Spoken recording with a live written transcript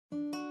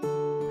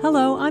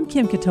Hello, I'm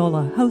Kim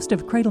Katola, host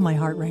of Cradle My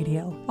Heart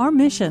Radio. Our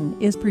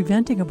mission is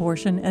preventing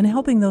abortion and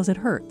helping those it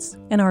hurts.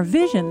 And our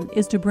vision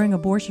is to bring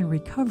abortion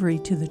recovery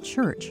to the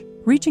church,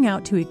 reaching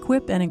out to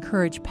equip and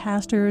encourage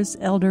pastors,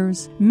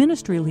 elders,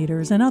 ministry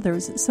leaders, and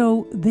others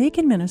so they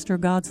can minister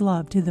God's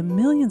love to the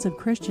millions of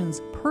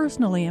Christians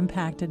personally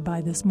impacted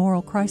by this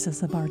moral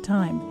crisis of our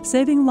time.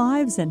 Saving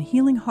lives and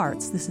healing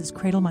hearts, this is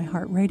Cradle My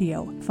Heart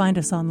Radio. Find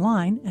us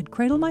online at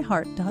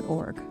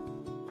cradlemyheart.org.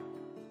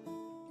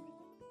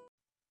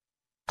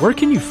 Where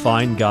can you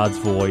find God's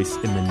voice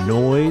in the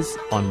noise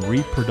on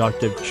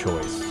reproductive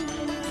choice?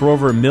 For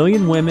over 1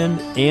 million women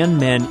and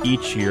men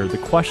each year, the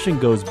question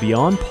goes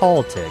beyond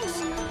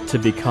politics to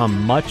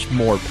become much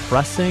more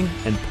pressing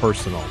and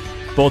personal,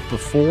 both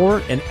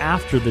before and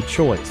after the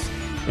choice.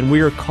 And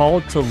we are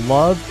called to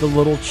love the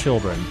little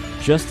children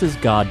just as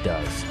God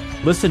does.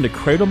 Listen to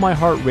Cradle My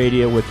Heart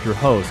Radio with your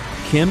host,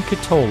 Kim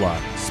Katola,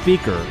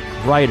 speaker,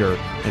 writer,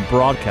 and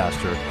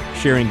broadcaster,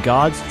 sharing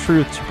God's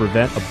truth to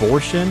prevent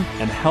abortion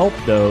and help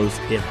those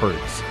it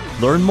hurts.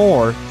 Learn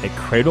more at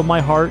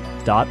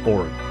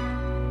cradlemyheart.org.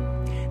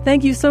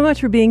 Thank you so much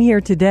for being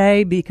here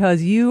today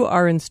because you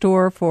are in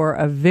store for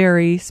a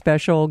very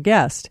special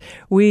guest.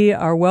 We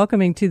are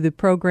welcoming to the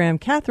program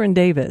Catherine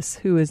Davis,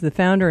 who is the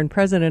founder and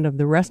president of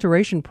the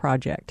Restoration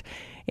Project.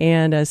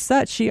 And as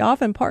such, she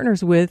often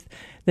partners with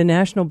the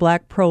National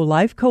Black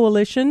Pro-Life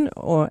Coalition,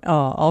 or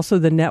also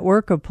the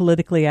Network of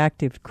Politically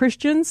Active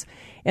Christians,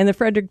 and the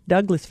Frederick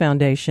Douglass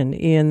Foundation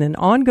in an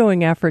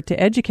ongoing effort to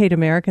educate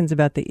Americans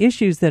about the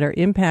issues that are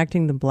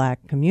impacting the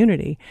black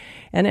community.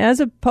 And as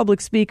a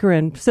public speaker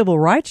and civil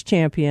rights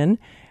champion,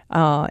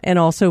 and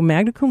also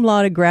magna cum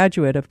laude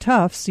graduate of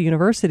Tufts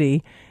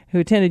University, who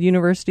attended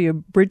University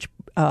of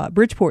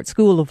Bridgeport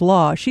School of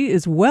Law, she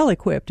is well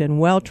equipped and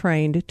well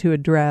trained to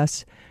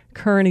address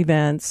current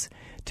events,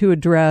 to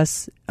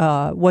address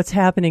what's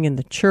happening in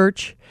the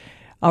church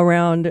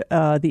around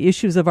the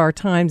issues of our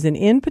times. And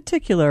in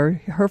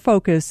particular, her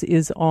focus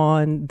is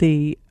on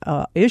the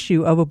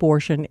issue of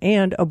abortion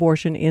and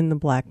abortion in the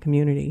black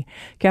community.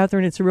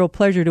 Catherine, it's a real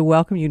pleasure to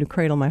welcome you to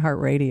Cradle My Heart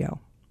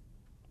Radio.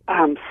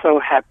 I'm so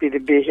happy to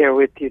be here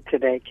with you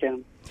today,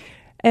 Kim.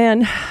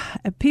 And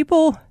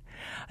people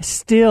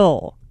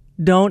still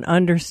don't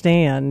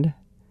understand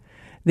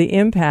the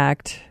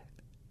impact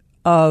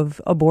of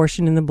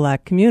abortion in the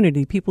black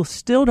community. People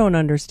still don't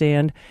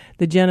understand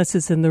the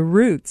genesis and the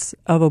roots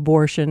of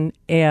abortion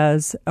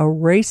as a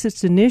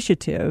racist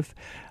initiative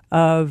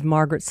of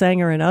Margaret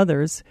Sanger and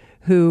others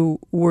who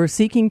were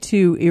seeking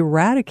to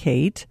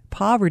eradicate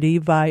poverty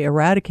by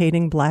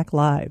eradicating black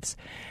lives.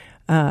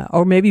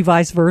 Or maybe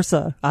vice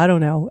versa. I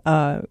don't know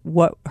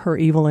what her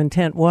evil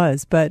intent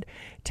was. But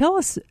tell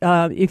us,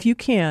 if you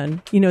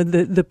can,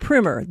 the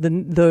primer,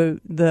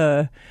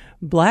 the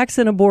Blacks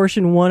in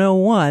Abortion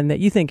 101 that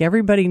you think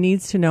everybody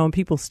needs to know and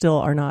people still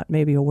are not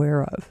maybe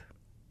aware of.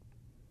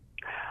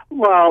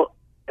 Well,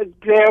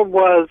 there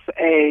was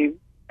an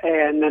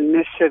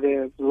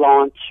initiative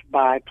launched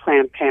by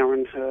Planned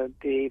Parenthood,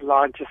 the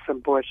largest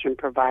abortion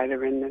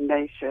provider in the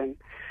nation,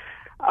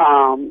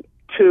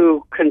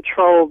 to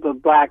control the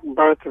black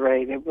birth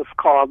rate. It was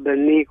called the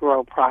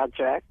Negro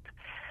Project.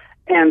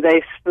 And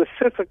they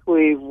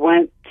specifically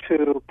went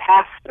to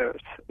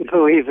pastors,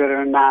 believe it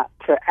or not,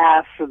 to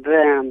ask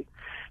them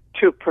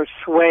to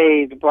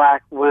persuade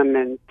black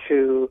women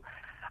to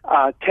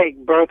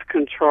take birth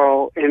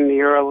control in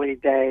the early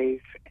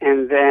days.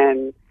 And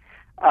then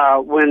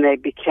when they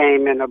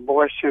became an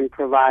abortion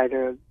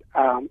provider,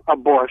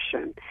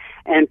 abortion.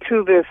 And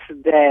to this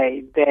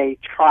day, they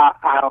trot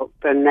out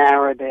the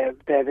narrative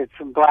that it's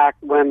black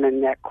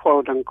women that,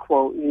 quote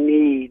unquote,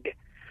 need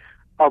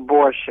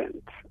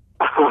abortions.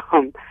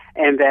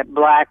 And that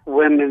black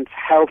women's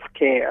health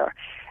care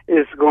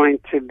is going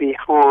to be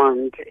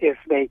harmed if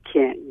they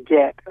can't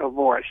get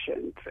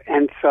abortions.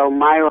 And so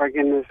my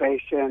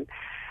organization,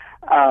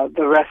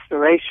 the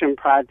Restoration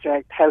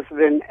Project, has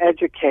been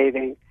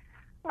educating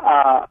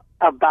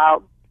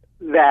about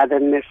that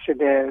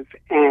initiative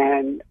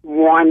and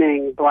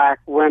warning black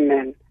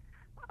women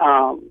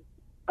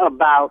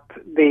about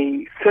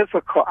the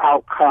physical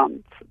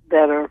outcomes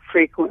that are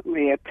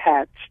frequently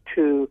attached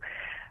to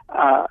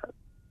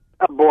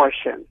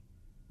abortion.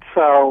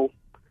 So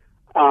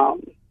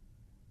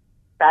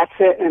that's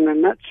it in a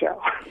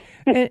nutshell.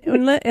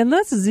 and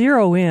let's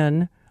zero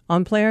in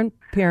on Planned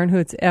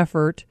Parenthood's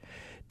effort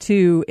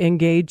to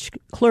engage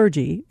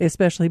clergy,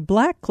 especially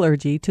black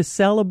clergy, to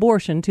sell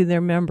abortion to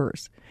their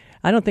members.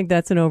 I don't think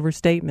that's an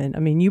overstatement. I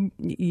mean,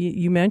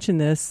 you mentioned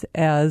this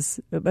as,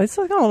 it's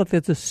like, I don't know if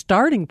it's a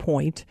starting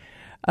point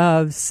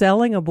of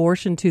selling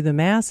abortion to the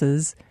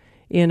masses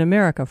in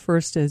America.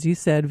 First, as you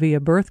said,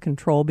 via birth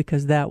control,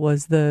 because that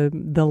was the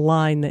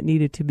line that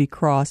needed to be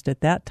crossed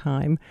at that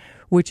time,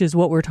 which is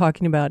what we're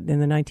talking about in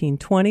the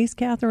 1920s,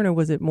 Catherine, or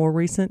was it more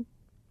recent?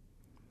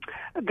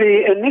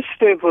 The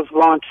initiative was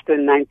launched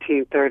in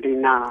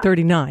 1939.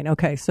 39,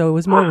 okay, so it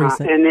was more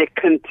recent. And it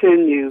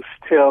continues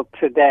till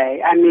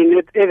today. I mean,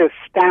 it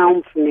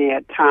astounds me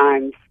at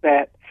times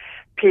that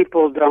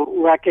people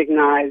don't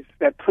recognize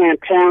that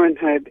Planned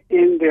Parenthood,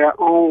 in their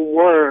own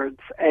words,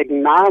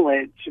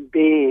 acknowledge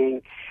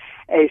being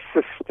a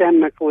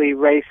systemically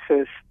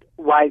racist,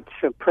 white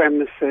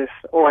supremacist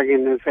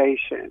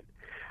organization.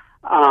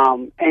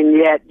 And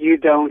yet you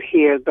don't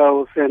hear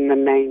those in the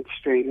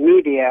mainstream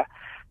media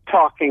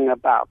talking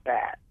about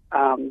that.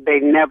 They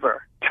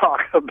never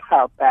talk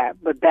about that,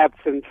 but that's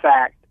in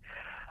fact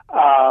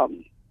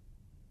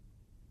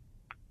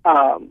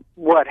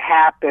what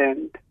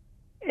happened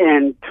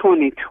in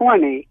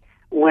 2020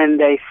 when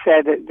they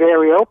said it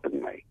very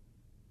openly,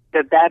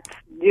 that's,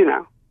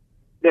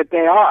 that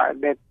they are,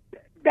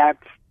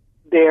 that's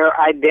their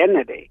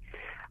identity,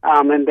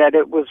 and that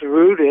it was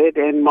rooted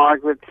in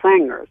Margaret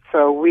Sanger.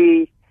 So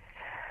we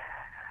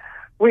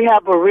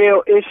have a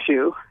real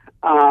issue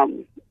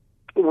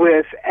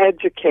with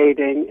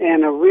educating,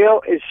 and a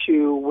real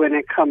issue when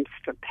it comes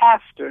to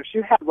pastors.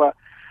 You have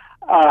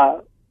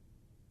a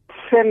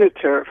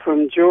senator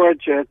from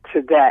Georgia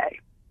today,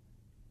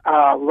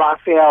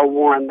 Raphael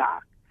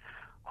Warnock,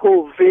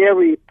 who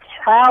very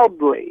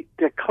proudly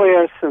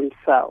declares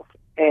himself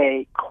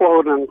a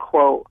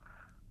quote-unquote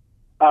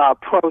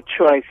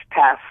pro-choice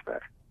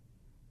pastor.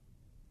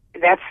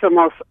 That's the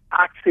most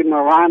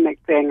oxymoronic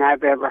thing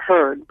I've ever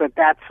heard, but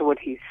that's what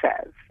he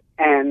says.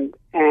 And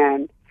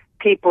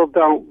people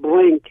don't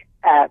blink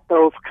at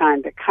those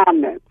kind of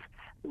comments.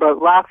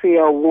 But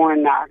Raphael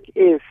Warnock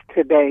is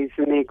today's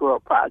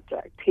Negro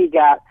Project. He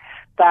got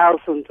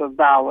thousands of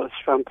dollars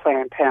from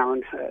Planned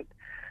Parenthood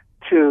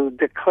to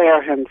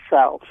declare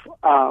himself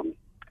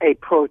a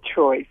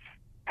pro-choice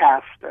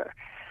pastor.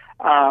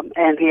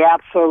 And he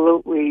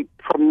absolutely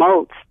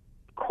promotes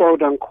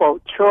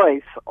quote-unquote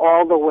choice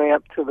all the way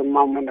up to the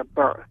moment of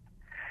birth.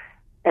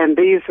 And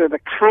these are the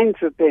kinds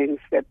of things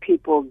that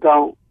people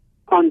don't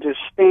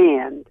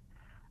understand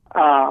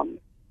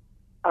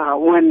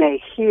when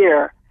they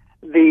hear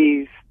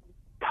these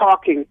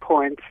talking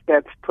points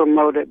that's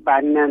promoted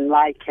by men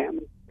like him,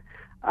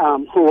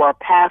 who are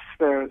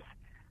pastors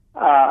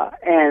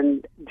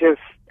and just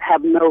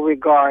have no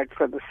regard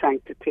for the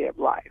sanctity of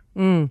life.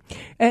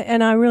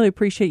 And I really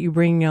appreciate you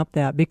bringing up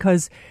that,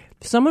 because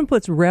someone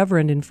puts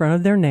reverend in front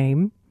of their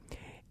name,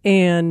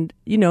 and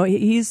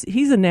he's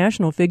a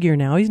national figure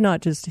now. He's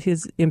not just,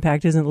 his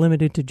impact isn't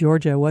limited to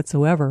Georgia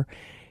whatsoever.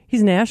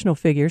 He's a national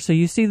figure, so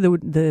you see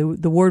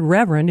the word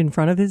reverend in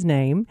front of his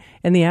name,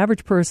 and the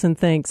average person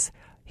thinks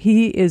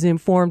he is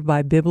informed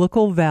by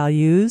biblical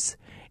values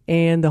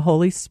and the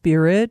Holy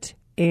Spirit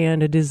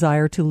and a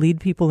desire to lead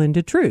people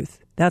into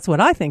truth. That's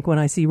what I think when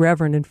I see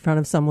reverend in front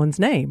of someone's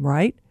name,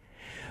 right?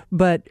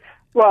 But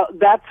well,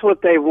 that's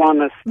what they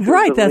want us to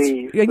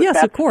believe.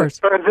 Yes, of course.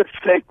 The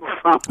furthest thing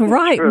from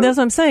right. truth. That's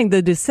what I'm saying.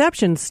 The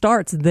deception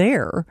starts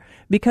there,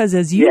 because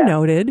as you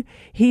noted,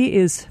 he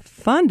is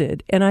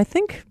funded, and I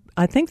think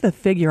the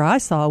figure I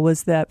saw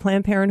was that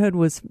Planned Parenthood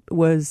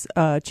was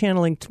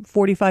channeling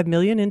 $45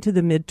 million into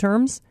the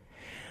midterms.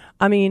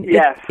 I mean,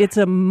 it's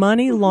a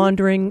money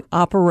laundering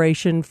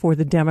operation for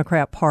the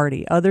Democrat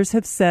Party. Others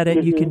have said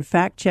it. You can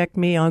fact check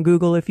me on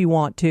Google if you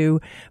want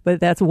to, but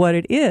that's what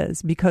it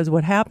is. Because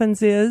what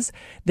happens is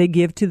they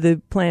give to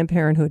the Planned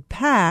Parenthood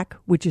PAC,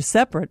 which is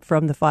separate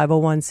from the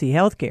 501c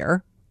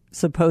healthcare,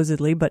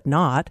 supposedly, but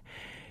not.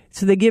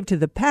 So they give to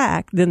the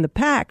PAC, then the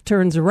PAC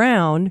turns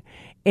around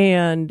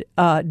and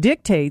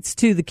dictates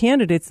to the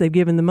candidates they've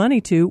given the money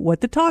to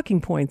what the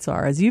talking points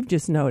are, as you've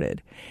just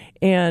noted.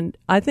 And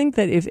I think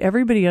that if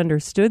everybody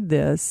understood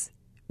this,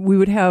 we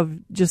would have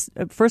just,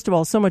 first of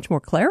all, so much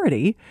more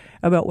clarity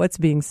about what's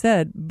being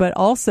said, but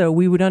also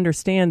we would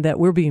understand that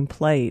we're being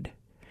played.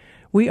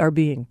 We are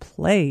being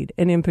played.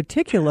 And in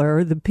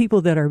particular, the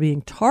people that are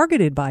being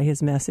targeted by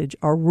his message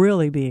are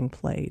really being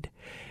played.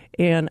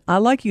 And I'd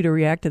like you to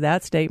react to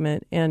that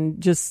statement and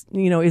just,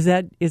 is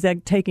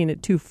that taking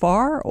it too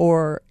far,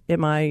 or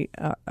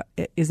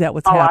is that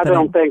what's happening? I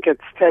don't think it's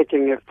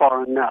taking it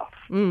far enough,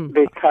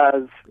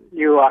 because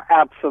you are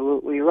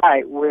absolutely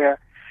right. We're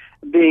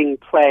being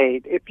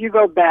played. If you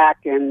go back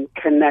and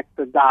connect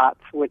the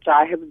dots, which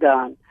I have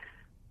done,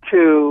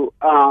 to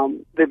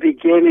the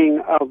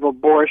beginning of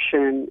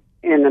abortion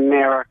in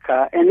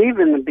America, and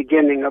even the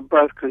beginning of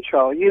birth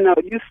control,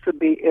 it used to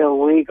be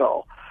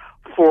illegal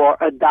for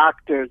a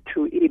doctor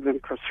to even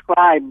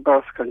prescribe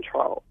birth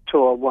control to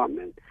a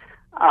woman.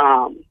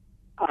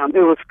 It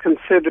was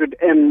considered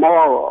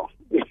immoral.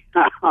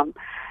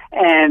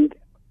 And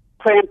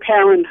Planned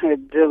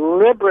Parenthood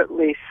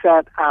deliberately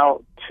set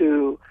out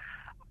to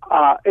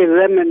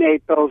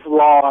eliminate those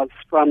laws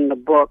from the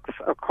books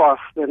across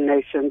the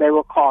nation. They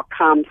were called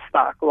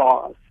Comstock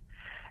laws.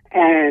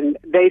 And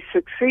they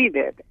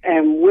succeeded.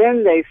 And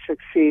when they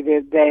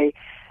succeeded, they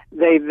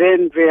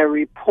then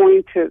very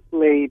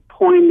pointedly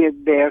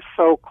pointed their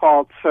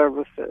so-called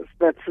services.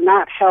 That's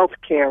not health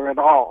care at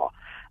all.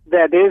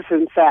 That is,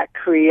 in fact,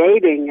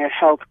 creating a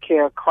health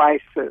care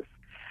crisis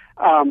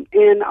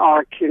in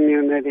our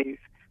communities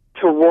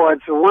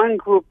towards one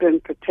group in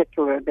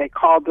particular. They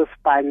called us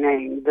by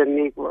name, the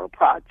Negro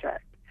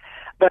Project.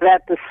 But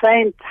at the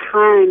same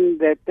time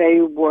that they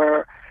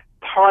were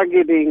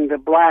targeting the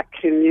black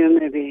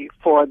community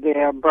for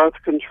their birth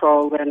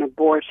control and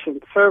abortion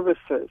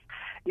services,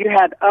 you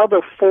had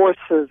other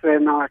forces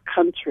in our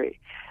country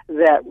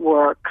that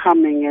were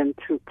coming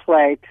into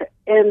play to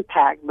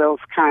impact those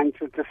kinds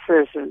of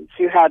decisions.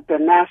 You had the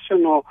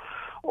National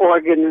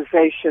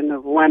Organization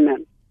of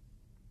Women,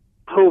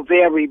 who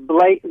very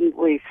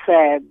blatantly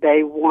said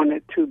they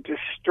wanted to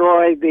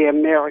destroy the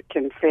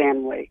American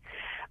family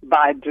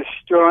by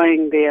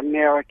destroying the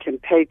American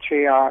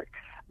patriarch,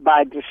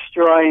 by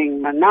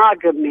destroying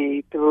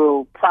monogamy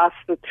through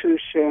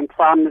prostitution,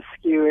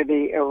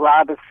 promiscuity,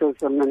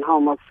 eroticism, and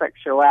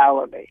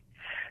homosexuality.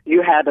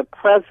 You had a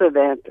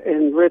president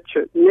in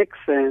Richard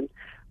Nixon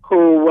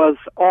who was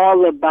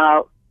all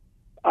about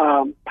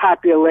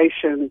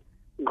population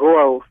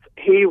growth.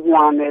 He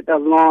wanted,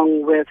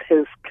 along with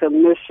his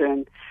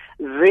commission,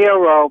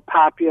 zero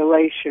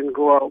population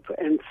growth.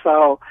 And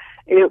so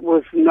it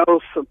was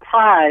no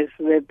surprise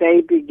that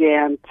they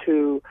began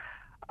to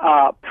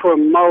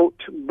promote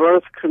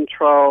birth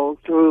control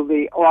through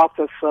the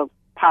Office of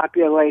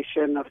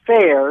Population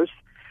Affairs,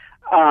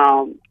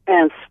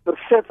 and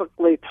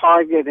specifically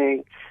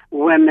targeting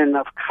women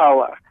of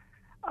color.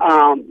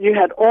 You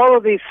had all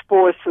of these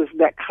forces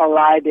that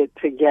collided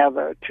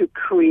together to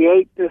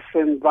create this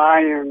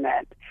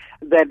environment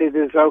that it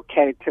is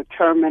okay to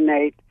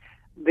terminate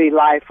the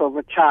life of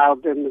a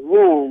child in the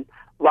womb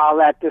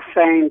while at the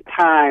same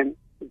time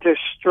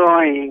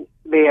destroying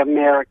the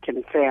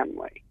American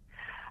family.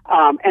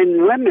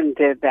 And women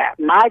did that.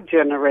 My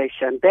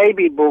generation,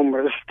 baby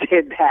boomers,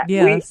 did that.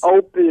 Yes. We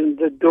opened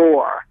the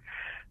door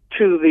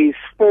to these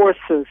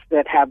forces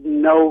that have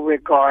no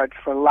regard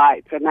for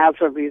life. And as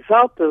a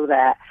result of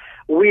that,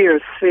 we are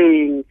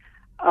seeing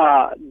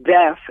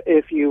death,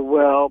 if you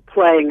will,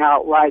 playing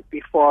out right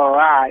before our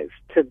eyes.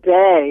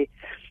 Today,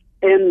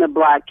 in the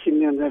black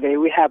community,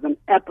 we have an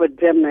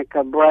epidemic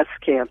of breast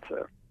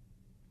cancer.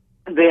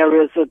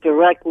 There is a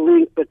direct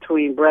link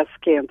between breast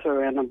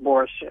cancer and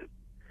abortion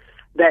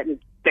that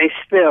they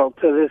still,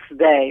 to this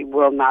day,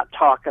 will not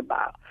talk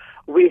about.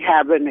 We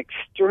have an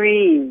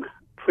extreme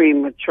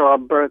premature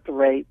birth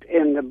rate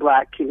in the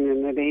black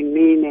community,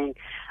 meaning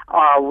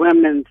our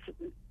women's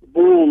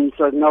wombs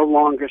are no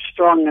longer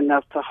strong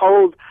enough to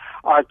hold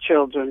our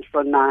children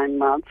for 9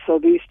 months. So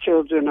these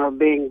children are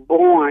being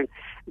born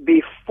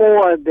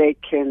before they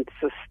can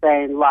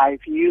sustain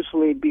life,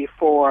 usually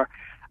before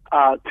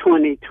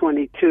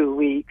 22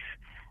 weeks.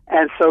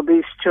 And so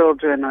these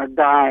children are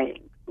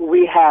dying.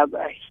 We have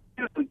a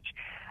huge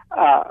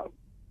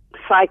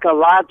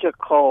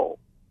psychological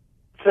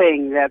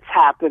thing that's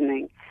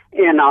happening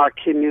in our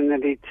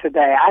community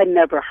today. I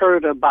never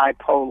heard of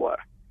bipolar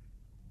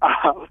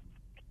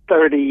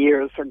 30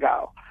 years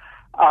ago.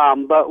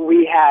 But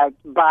we have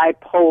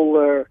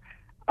bipolar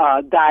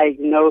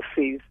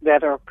diagnoses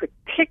that are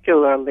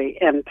particularly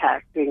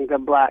impacting the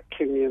black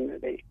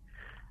community.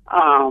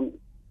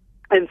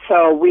 And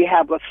so we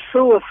have a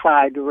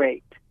suicide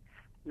rate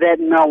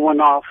that no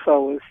one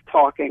also is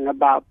talking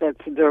about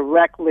that's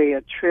directly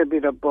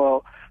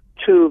attributable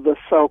to the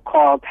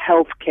so-called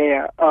health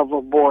care of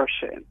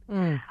abortion.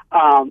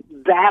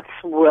 That's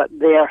what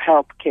their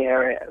health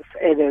care is.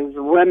 It is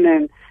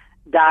women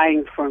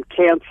dying from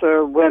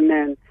cancer,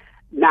 women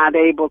not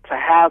able to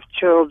have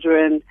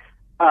children,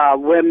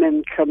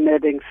 women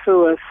committing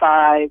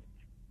suicide,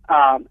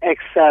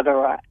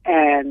 etc.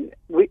 And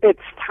it's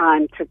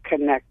time to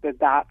connect the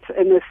dots,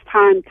 and it's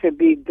time to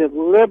be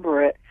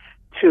deliberate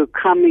to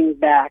coming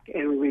back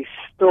and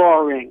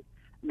restoring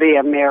the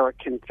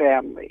American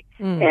family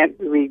and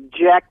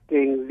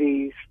rejecting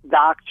these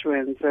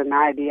doctrines and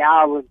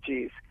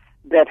ideologies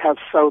that have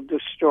so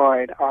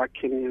destroyed our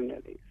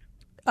communities.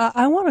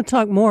 I want to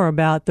talk more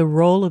about the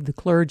role of the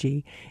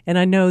clergy, and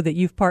I know that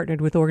you've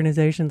partnered with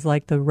organizations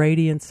like the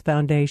Radiance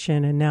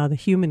Foundation and now the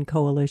Human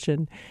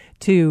Coalition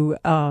to,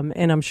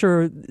 and I'm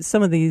sure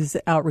some of these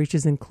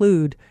outreaches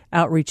include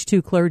outreach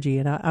to clergy,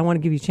 and I want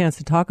to give you a chance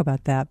to talk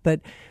about that.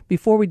 But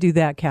before we do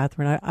that,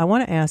 Catherine, I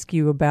want to ask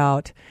you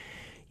about,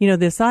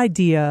 this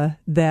idea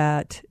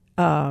that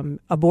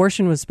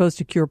abortion was supposed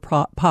to cure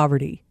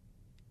poverty.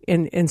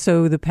 And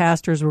so the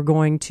pastors were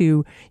going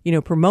to,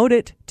 promote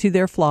it to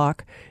their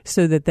flock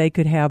so that they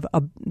could have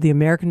the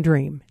American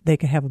dream. They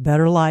could have a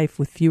better life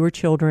with fewer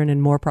children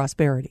and more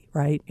prosperity,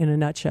 right, in a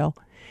nutshell.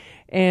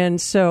 And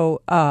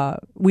so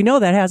we know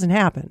that hasn't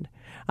happened.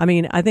 I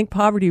mean, I think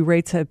poverty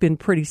rates have been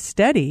pretty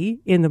steady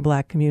in the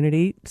black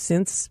community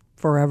since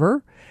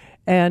forever.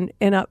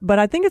 But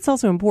I think it's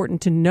also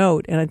important to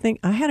note, and I think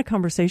I had a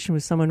conversation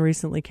with someone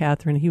recently,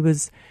 Catherine.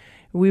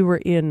 We were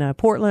in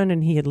Portland,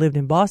 and he had lived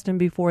in Boston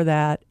before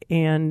that.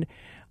 And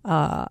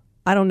I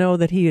don't know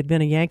that he had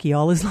been a Yankee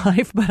all his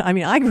life, but I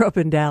mean, I grew up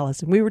in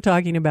Dallas, and we were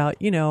talking about,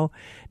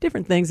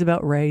 different things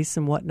about race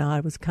and whatnot.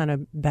 It was kind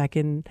of back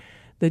in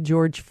the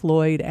George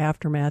Floyd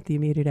aftermath, the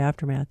immediate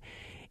aftermath.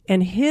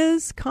 And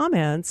his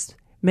comments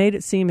made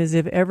it seem as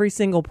if every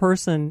single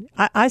person,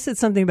 I said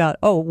something about,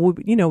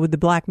 with the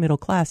black middle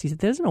class. He said,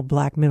 there's no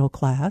black middle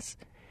class.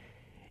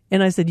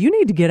 And I said, you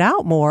need to get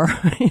out more,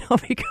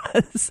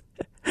 because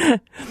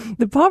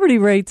The poverty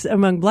rates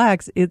among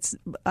blacks, it's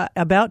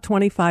about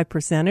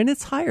 25%, and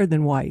it's higher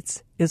than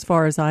whites, as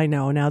far as I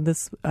know. Now,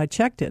 I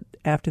checked it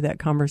after that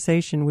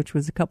conversation, which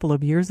was a couple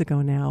of years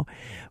ago now.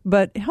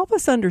 But help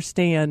us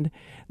understand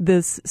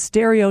this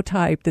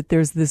stereotype that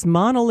there's this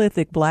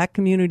monolithic black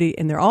community,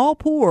 and they're all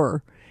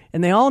poor,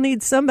 and they all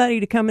need somebody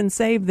to come and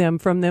save them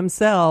from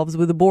themselves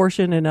with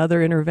abortion and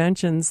other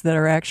interventions that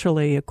are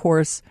actually, of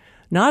course,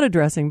 not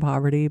addressing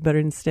poverty, but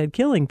instead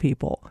killing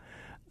people.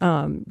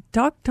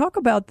 Talk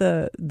about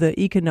the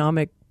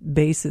economic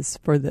basis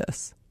for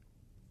this.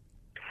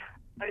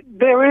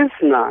 There is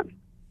none,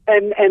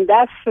 and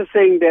that's the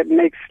thing that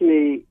makes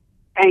me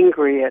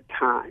angry at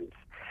times,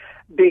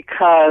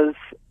 because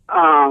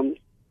the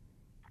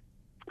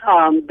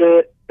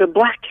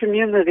black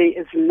community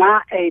is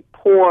not a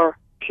poor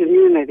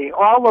community.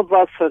 All of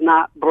us are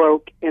not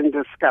broke and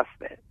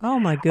disgusted. Oh,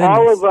 my goodness.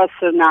 All of us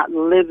are not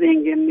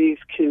living in these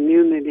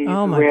communities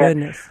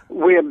where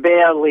we're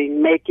barely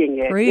making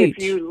it. Preach.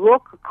 If you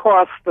look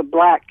across the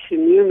black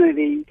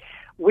community,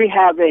 we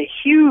have a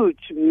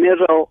huge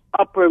middle,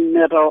 upper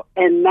middle,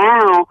 and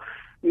now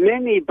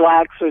many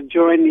blacks are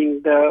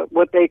joining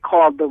what they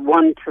call the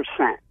 1%.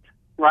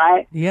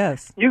 Right?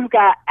 Yes. You've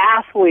got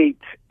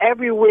athletes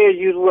everywhere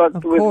you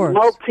look with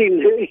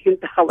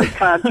multi-million-dollar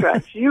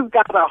contracts. You've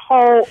got a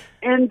whole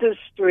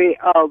industry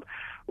of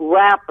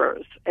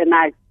rappers, and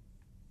I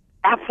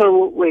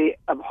absolutely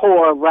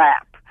abhor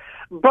rap.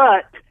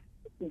 But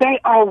they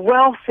are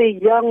wealthy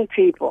young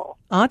people.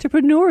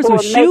 Entrepreneurs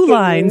with shoe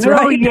lines,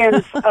 right?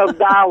 Millions of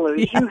dollars.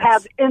 Yes. You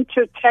have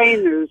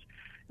entertainers.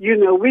 You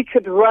know, we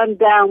could run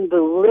down the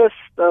list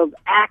of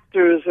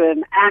actors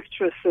and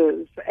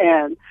actresses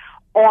and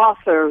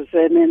authors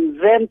and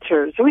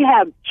inventors. We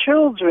have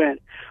children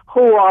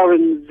who are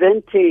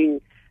inventing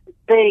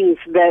things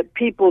that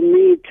people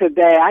need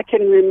today. I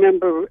can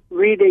remember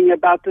reading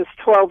about this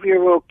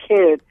 12-year-old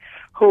kid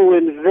who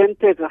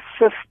invented a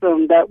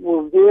system that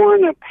will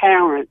warn a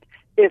parent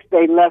if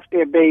they left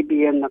their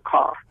baby in the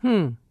car.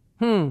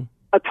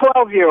 A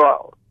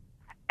 12-year-old.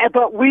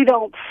 But we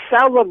don't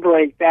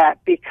celebrate that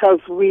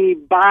because we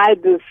buy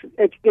this.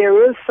 If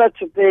there is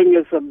such a thing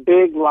as a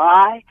big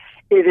lie,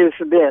 it is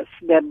this,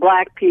 that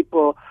black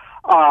people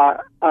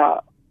are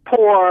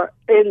poor,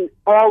 and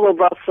all of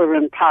us are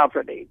in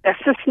poverty. That's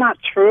just not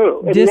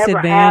true. It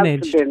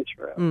Disadvantaged. never has been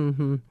true.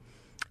 Mm-hmm.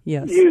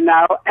 Yes. You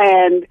know,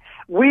 and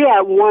we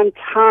at one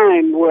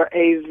time were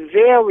a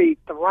very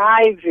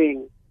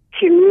thriving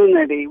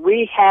community.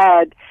 We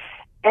had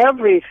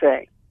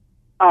everything.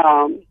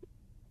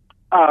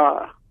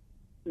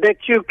 That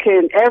you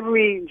can,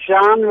 every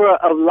genre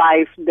of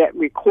life that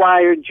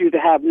required you to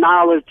have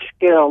knowledge,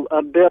 skill,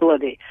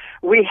 ability.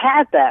 We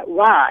had that.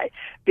 Why?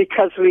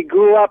 Because we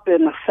grew up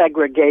in a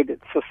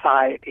segregated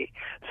society.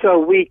 So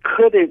we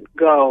couldn't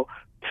go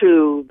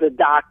to the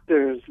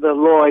doctors, the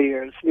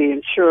lawyers, the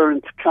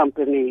insurance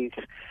companies,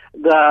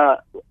 the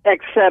et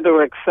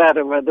cetera,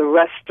 the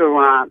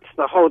restaurants,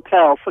 the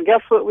hotels. So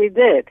guess what we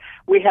did?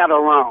 We had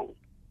our own.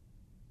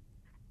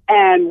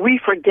 And we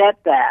forget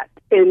that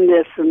in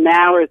this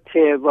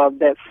narrative of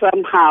that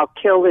somehow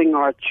killing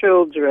our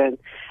children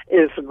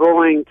is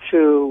going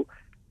to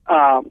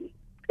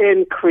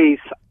increase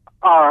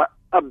our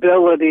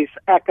abilities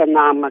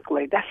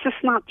economically. That's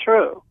just not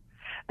true.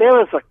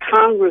 There is a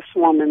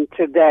congresswoman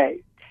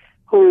today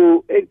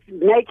who is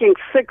making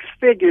six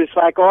figures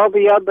like all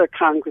the other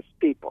Congress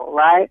people,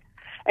 right?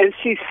 And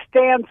she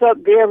stands up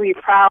very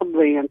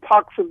proudly and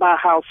talks about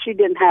how she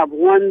didn't have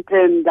one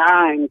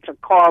dime to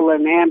call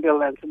an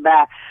ambulance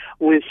back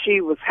when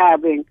she was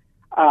pregnant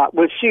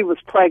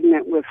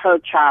with her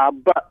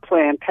child, but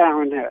Planned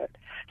Parenthood.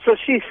 So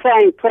she's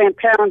saying Planned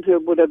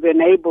Parenthood would have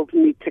enabled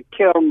me to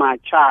kill my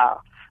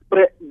child.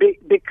 But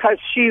because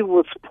she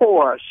was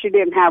poor, she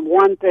didn't have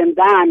one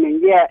dime,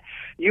 and yet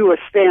you are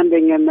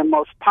standing in the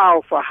most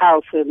powerful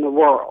house in the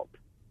world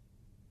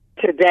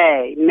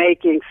today,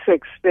 making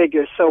six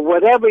figures. So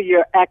whatever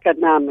your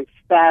economic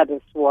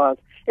status was,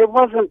 it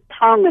wasn't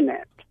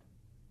permanent.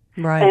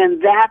 Right.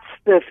 And that's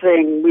the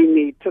thing we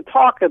need to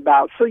talk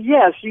about. So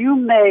yes, you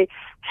may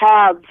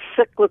have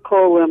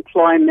cyclical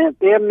employment.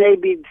 There may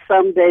be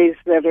some days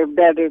that are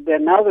better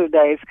than other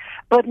days,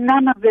 but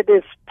none of it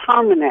is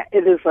permanent.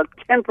 It is a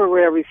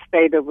temporary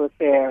state of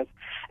affairs.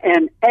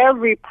 And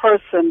every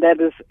person that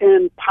is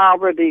in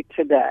poverty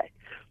today,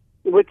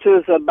 which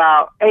is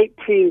about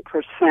 18%,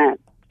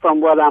 from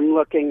what I'm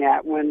looking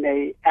at when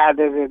they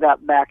added it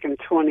up back in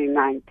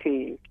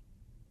 2019.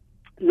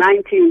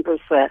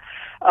 19%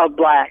 of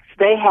blacks,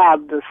 they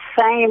have the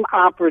same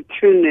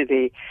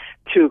opportunity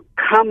to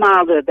come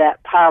out of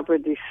that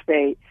poverty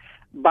state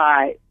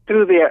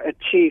through their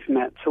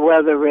achievements,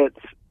 whether it's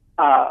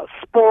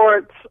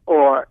sports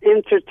or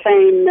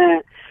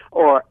entertainment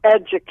or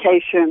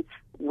education.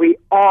 We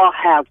all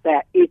have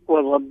that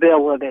equal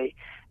ability.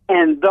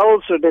 And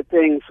those are the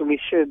things we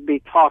should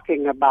be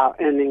talking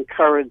about and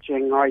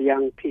encouraging our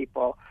young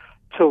people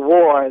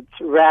towards,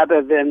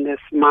 rather than this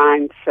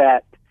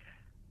mindset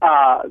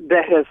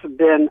that has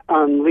been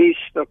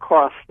unleashed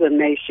across the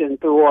nation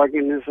through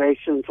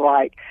organizations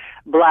like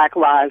Black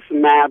Lives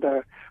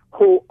Matter,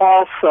 who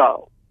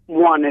also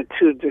wanted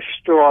to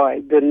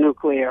destroy the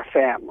nuclear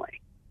family.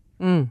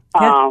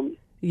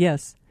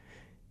 Yes.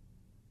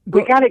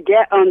 We got to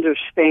get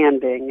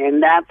understanding,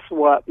 and that's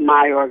what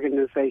my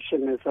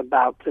organization is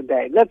about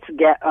today. Let's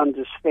get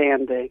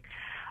understanding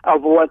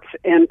of what's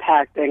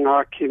impacting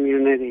our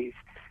communities,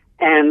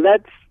 and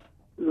let's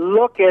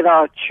look at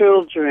our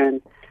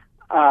children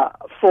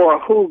for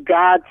who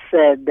God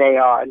said they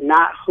are,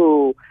 not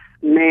who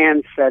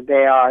man said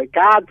they are.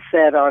 God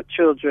said our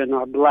children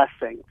are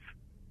blessings,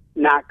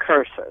 not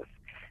curses.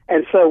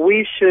 And so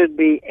we should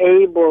be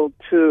able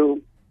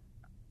to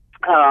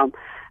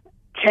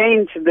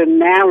change the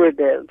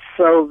narrative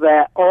so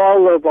that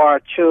all of our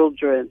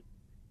children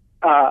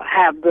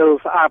have those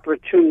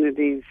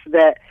opportunities,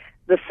 that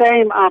the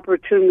same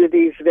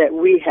opportunities that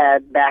we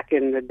had back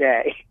in the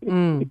day.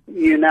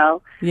 You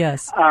know?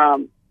 Yes.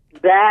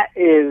 That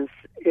is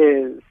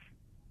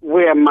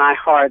where my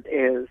heart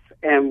is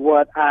and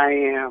what I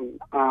am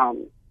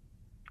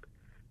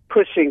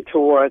pushing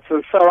towards.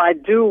 And so I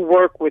do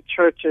work with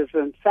churches.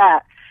 In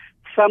fact,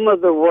 some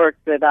of the work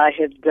that I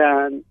had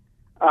done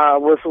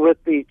was with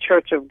the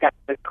Church of God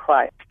in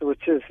Christ,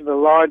 which is the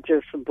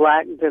largest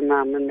black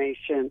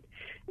denomination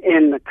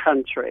in the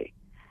country.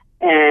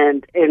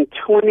 And in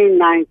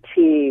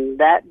 2019,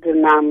 that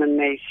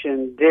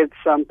denomination did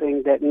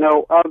something that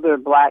no other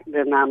black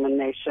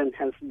denomination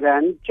has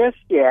done just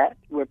yet.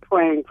 We're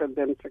praying for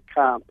them to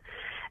come.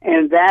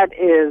 And that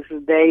is,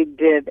 they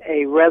did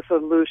a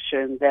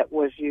resolution that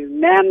was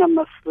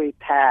unanimously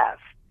passed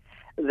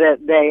that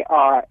they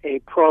are a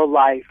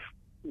pro-life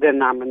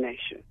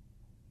denomination.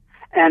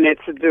 And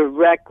it's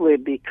directly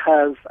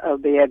because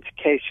of the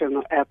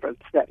educational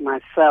efforts that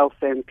myself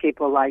and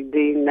people like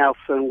Dean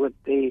Nelson with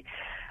the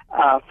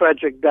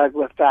Frederick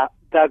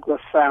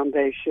Douglass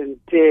Foundation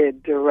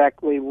did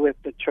directly with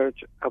the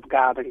Church of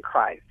God in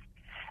Christ.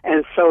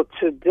 And so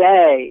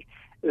today,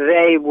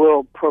 they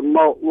will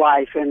promote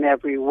life in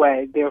every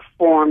way. They're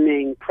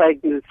forming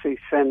pregnancy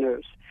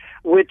centers,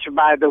 which,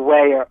 by the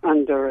way, are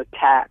under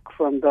attack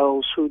from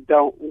those who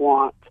don't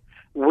want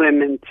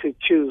women to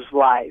choose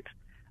life.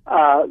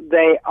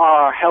 They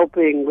are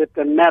helping with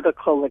the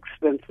medical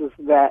expenses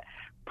that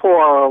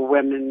poorer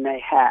women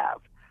may have,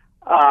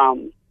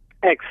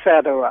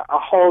 etc. A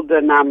whole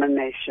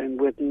denomination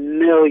with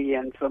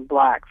millions of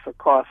blacks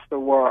across the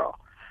world.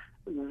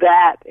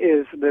 That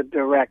is the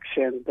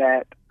direction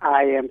that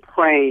I am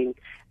praying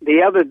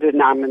the other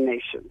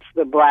denominations,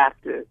 the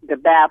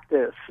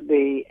Baptists,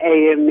 the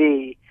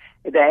AME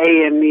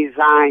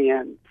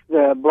Zions,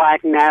 the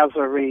Black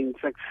Nazarenes,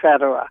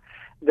 etc.,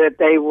 that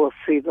they will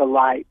see the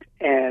light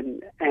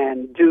and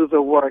do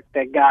the work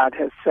that God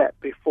has set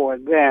before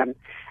them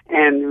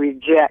and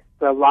reject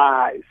the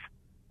lies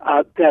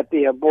that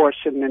the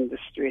abortion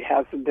industry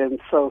has been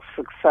so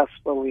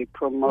successfully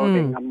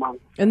promoting among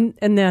them.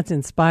 And that's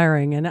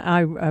inspiring, and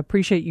I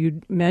appreciate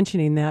you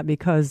mentioning that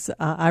because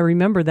I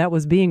remember that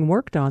was being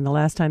worked on the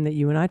last time that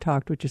you and I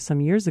talked, which is some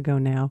years ago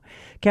now.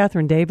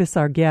 Catherine Davis,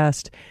 our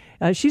guest,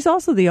 she's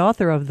also the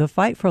author of The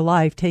Fight for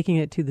Life, Taking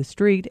It to the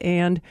Street,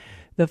 and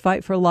The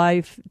Fight for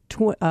Life,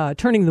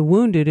 Turning the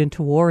Wounded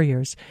into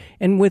Warriors.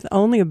 And with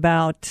only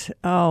about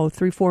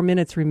 3-4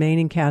 minutes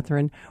remaining,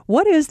 Catherine,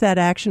 what is that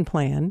action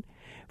plan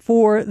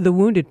for the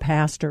wounded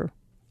pastor,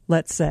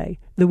 let's say,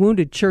 the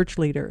wounded church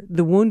leader,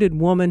 the wounded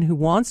woman who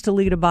wants to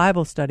lead a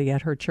Bible study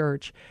at her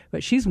church,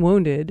 but she's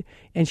wounded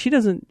and she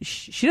doesn't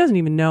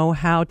even know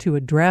how to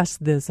address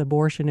this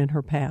abortion in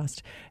her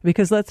past?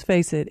 Because let's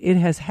face it, it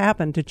has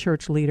happened to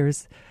church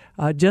leaders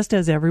just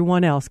as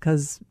everyone else,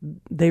 because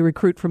they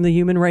recruit from the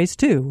human race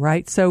too,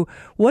 right? So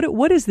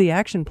what is the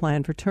action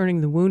plan for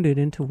turning the wounded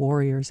into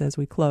warriors as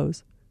we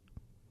close?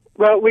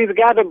 Well, we've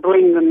got to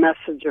bring the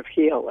message of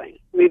healing.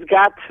 We've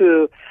got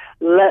to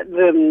let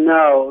them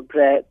know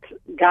that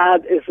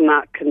God is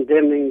not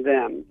condemning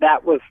them.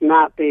 That was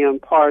not the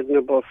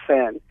unpardonable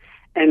sin,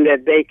 and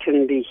that they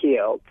can be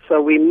healed.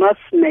 So we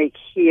must make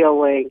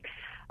healing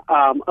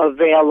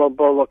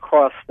available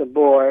across the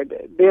board.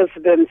 There's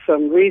been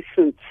some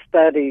recent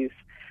studies,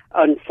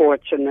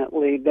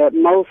 unfortunately, that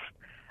most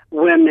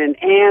women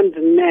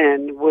and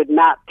men would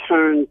not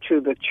turn to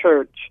the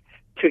church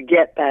to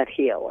get that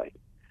healing.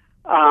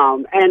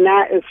 And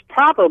that is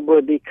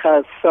probably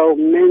because so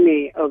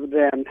many of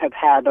them have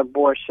had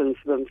abortions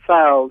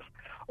themselves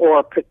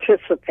or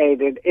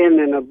participated in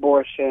an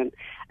abortion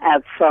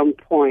at some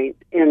point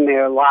in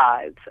their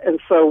lives. And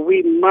so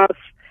we must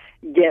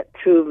get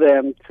to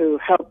them to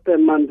help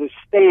them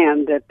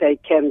understand that they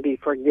can be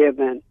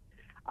forgiven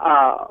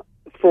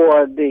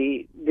for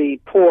the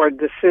poor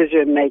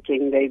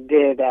decision-making they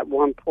did at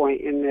one point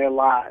in their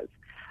lives,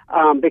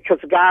 because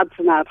God's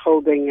not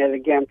holding it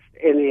against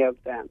any of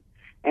them.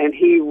 And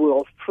He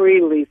will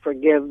freely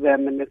forgive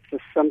them, and it's as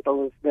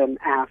simple as them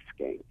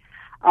asking.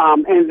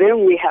 And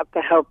then we have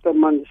to help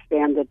them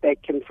understand that they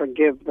can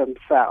forgive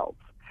themselves,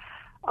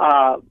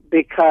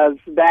 because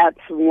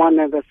that's one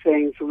of the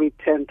things we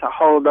tend to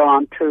hold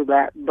on to,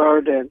 that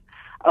burden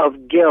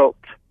of guilt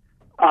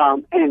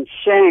and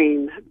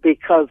shame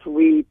because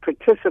we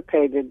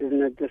participated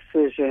in a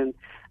decision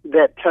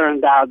that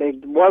turned out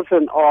it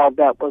wasn't all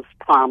that was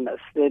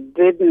promised. It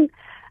didn't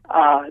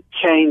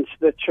change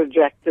the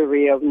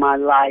trajectory of my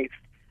life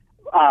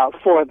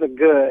for the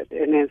good,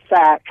 and in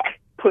fact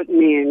put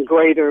me in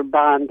greater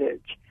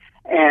bondage.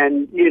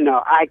 And,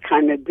 I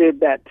kind of did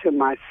that to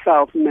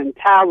myself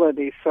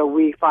mentality, so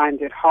we find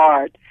it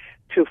hard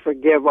to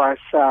forgive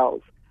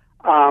ourselves.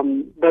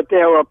 But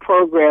there are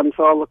programs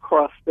all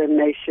across the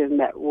nation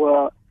that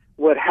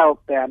would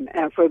help them.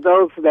 And for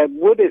those that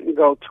wouldn't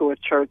go to a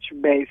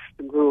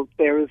church-based group,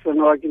 there is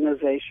an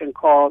organization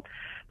called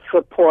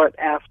Support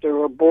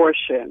After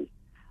Abortion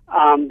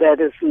that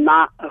is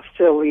not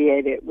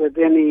affiliated with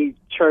any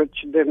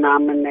church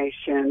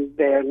denomination.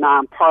 They're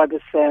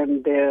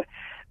nonpartisan. There's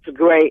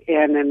great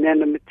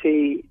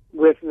anonymity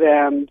with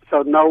them,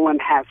 so no one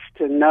has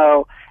to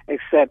know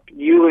except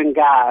you and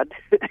God.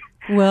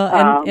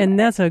 Well, and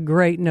that's a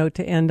great note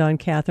to end on,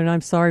 Catherine.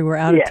 I'm sorry we're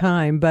out of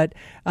time, but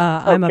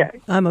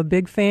I'm a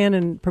big fan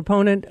and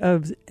proponent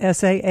of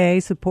SAA,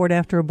 Support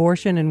After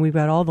Abortion, and we've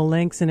got all the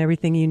links and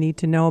everything you need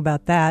to know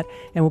about that,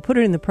 and we'll put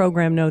it in the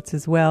program notes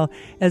as well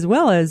as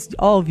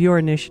all of your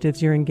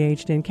initiatives you're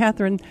engaged in.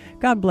 Catherine,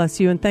 God bless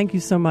you, and thank you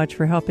so much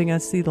for helping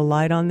us see the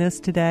light on this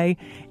today,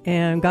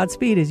 and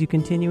Godspeed as you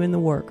continue in the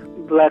work.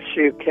 Bless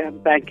you, Kim.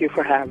 Thank you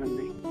for having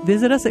me.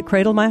 Visit us at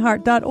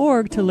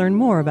cradlemyheart.org to learn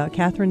more about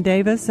Catherine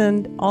Davis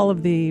and all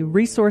of the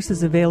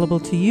resources available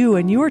to you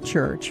and your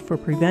church for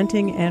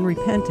preventing and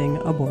repenting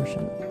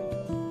abortion.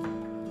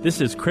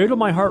 This is Cradle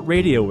My Heart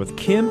Radio with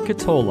Kim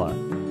Katola,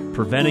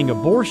 preventing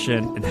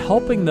abortion and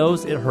helping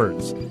those it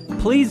hurts.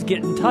 Please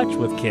get in touch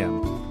with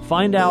Kim.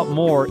 Find out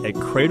more at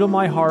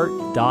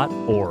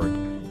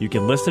cradlemyheart.org. You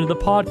can listen to the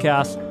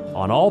podcast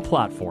on all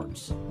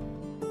platforms.